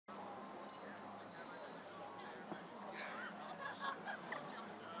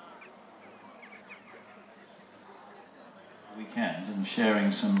weekend and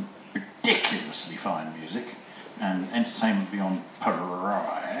sharing some ridiculously fine music and entertainment beyond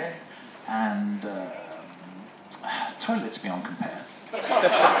parade and toilets beyond compare,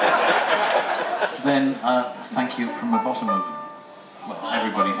 then thank you from the bottom of, well,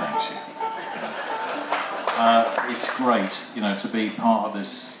 everybody thanks you. It's great, you know, to be part of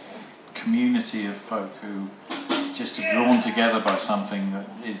this community of folk who just are drawn together by something that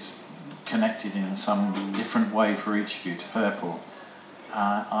is connected in some different way for each of you to Fairport.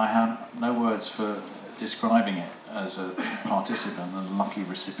 I have no words for describing it as a participant and lucky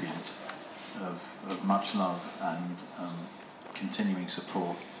recipient of much love and continuing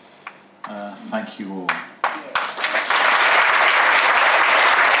support. Thank you all.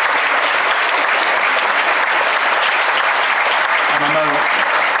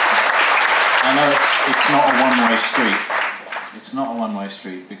 I know it's not a one-way street. It's not a one-way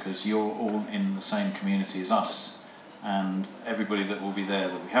street because you're all in the same community as us, and everybody that will be there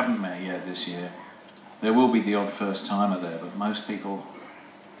that we haven't met yet this year. There will be the odd first-timer there, but most people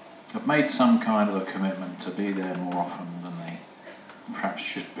have made some kind of a commitment to be there more often than they perhaps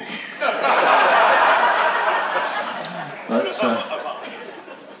should be. But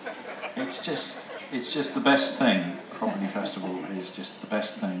it's just the best thing. Cropredy Festival is just the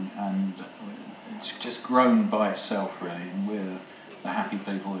best thing, and it's just grown by itself really, and we're the happy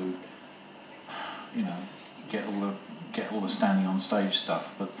people who, you know, get all the standing on stage stuff,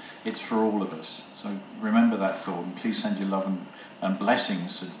 but it's for all of us. So remember that thought, and please send your love and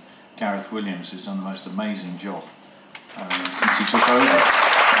blessings to Gareth Williams, who's done the most amazing job since he took over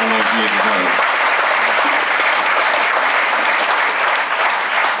all those years ago.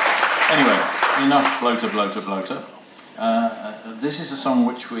 Anyway, enough bloater. This is a song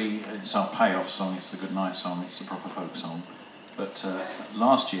which it's our payoff song, it's the goodnight song, it's the proper folk song. But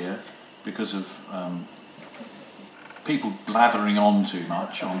last year, because of people blathering on too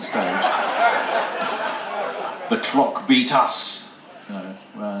much on stage, the clock beat us, you know,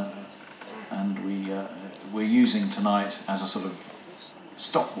 and we're using tonight as a sort of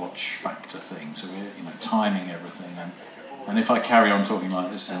stopwatch factor thing, so we're, you know, timing everything, and if I carry on talking like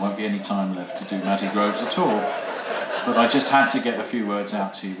this, there won't be any time left to do Matty Groves at all. But I just had to get a few words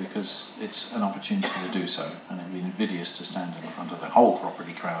out to you because it's an opportunity to do so, and it'd be invidious to stand in front of the whole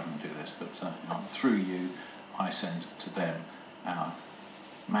Cropredy crowd and do this, but through you, I send to them our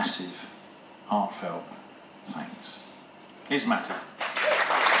massive, heartfelt thanks. Here's Matty.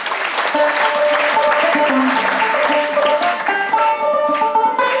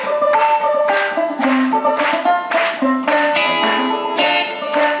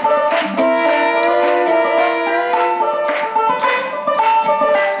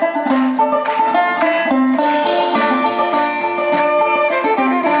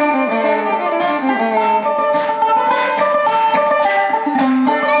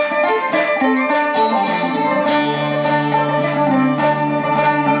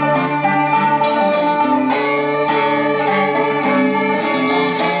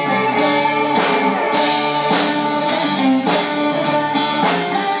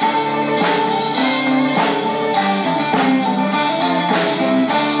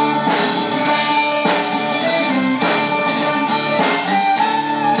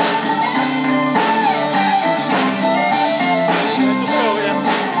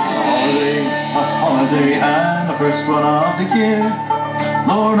 And the first one of the year,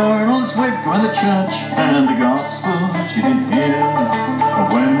 Lord Arnold's whip when the church and the gospel she didn't hear.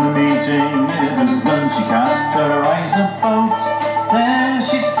 But when the meeting it was done, she cast her eyes about. There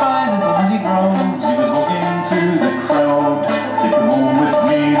she spied little Matty Groves, he was walking through the crowd. Say, come home with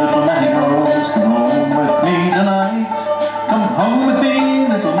me, little Matty Groves, come home with me tonight. Come home with me,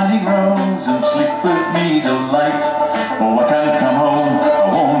 little Matty Groves, and sleep with me tonight. Oh, I can't come home, I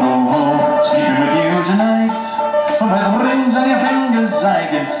won't go home, sleeping with you tonight. And by the rings on your fingers I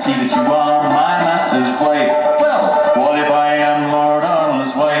can see that you are my master's wife. Well, what if I am Lord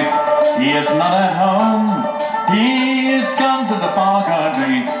Arnold's wife? He is not at home, he is come to the far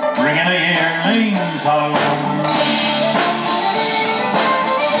country, bringing the yearlings home.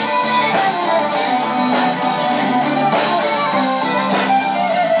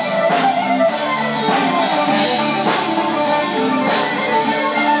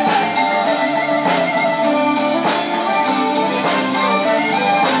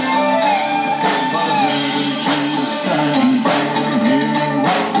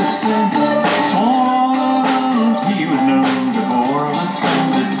 So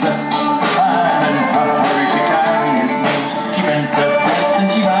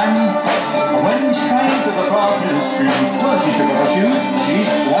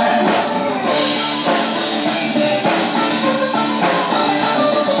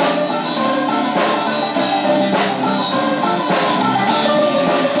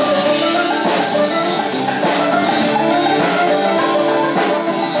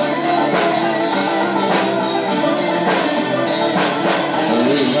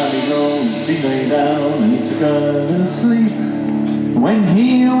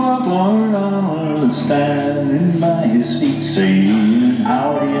he walked Lord Arnold, standing by his feet, saying,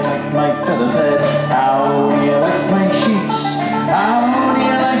 how do you like my feather bed? How do you like my sheets? How do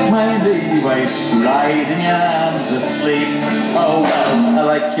you like my lady wife who lies in your arms asleep? Oh well, I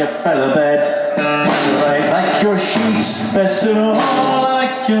like your feather bed, I like your sheets. Best of all, I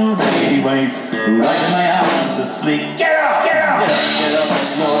like your lady wife who lies in my arms asleep. Get up, get up, get up, get up,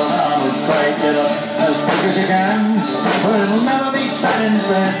 Lord Arnold cried, get up as quick as you can, for it'll never be said in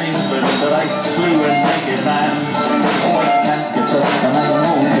Birmingham that I slew a naked man. Oh, I can't get up and I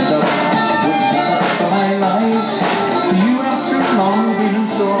won't get up, wouldn't get up for my life. You have too long been and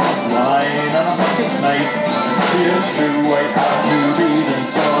sought wine and a pocket knife. It's true I have to beat and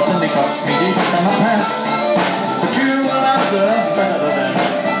sought and they cost me deep and a pass. But you will have the better than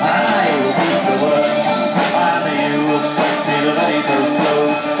I will be the worst. And you will strike me the very first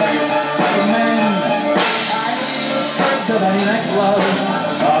blow. Strike it like a man. I will strike the very next blow.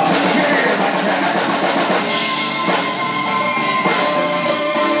 Oh, here my cat.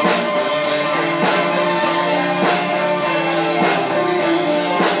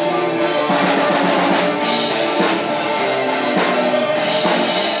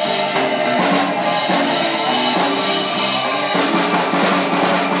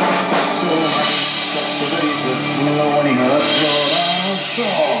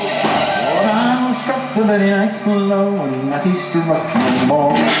 The very next blow and Matty struck no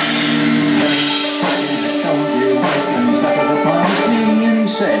more. Then he told you and he sat at the party and he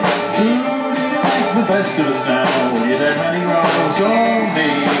said, who do you like the best of us now? You dead Matty Groves or me?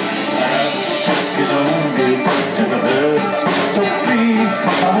 I have to stick his own group, never heard so be.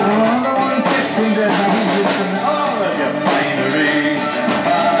 I was another one kissed from dead Matty's lips and all of your finery.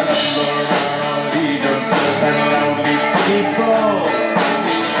 I love Lord Arnold, he jumped up and loudly people.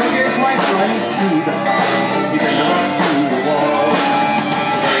 Struck it quite right through the he bent up to the wall.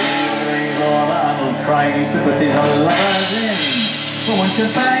 Brave Lord Arnold tried to put his lovers in. But won't you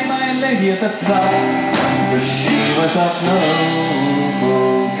buy my lady at the top? But she was of no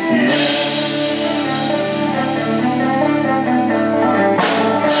kin.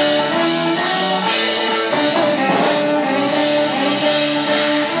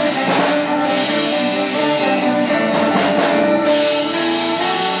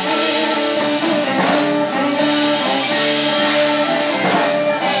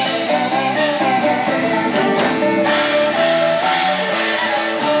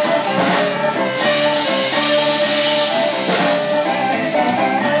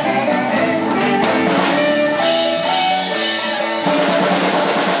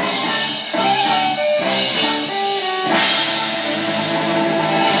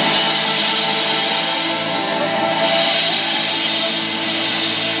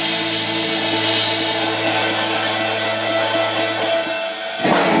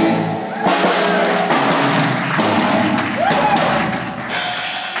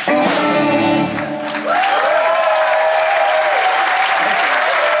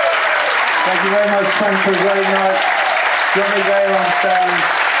 Thank you very much, thank you very much. Johnny there on sound.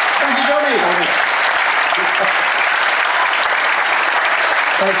 Thank you, Johnny.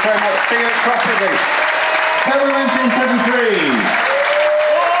 Thanks very much. See you at Cropredy. February 1973.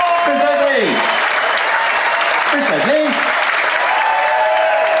 Chris Leslie. Chris Leslie.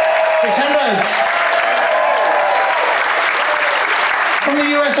 Chris Sanders. From the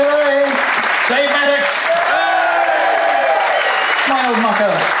US of A, Dave Maddox. My old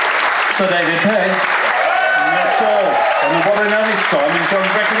mucker, Sir David Pay. Not so. And the one I know this time is John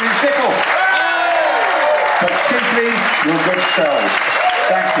Breckenridge Dickel. But simply your good selves.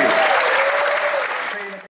 Thank you.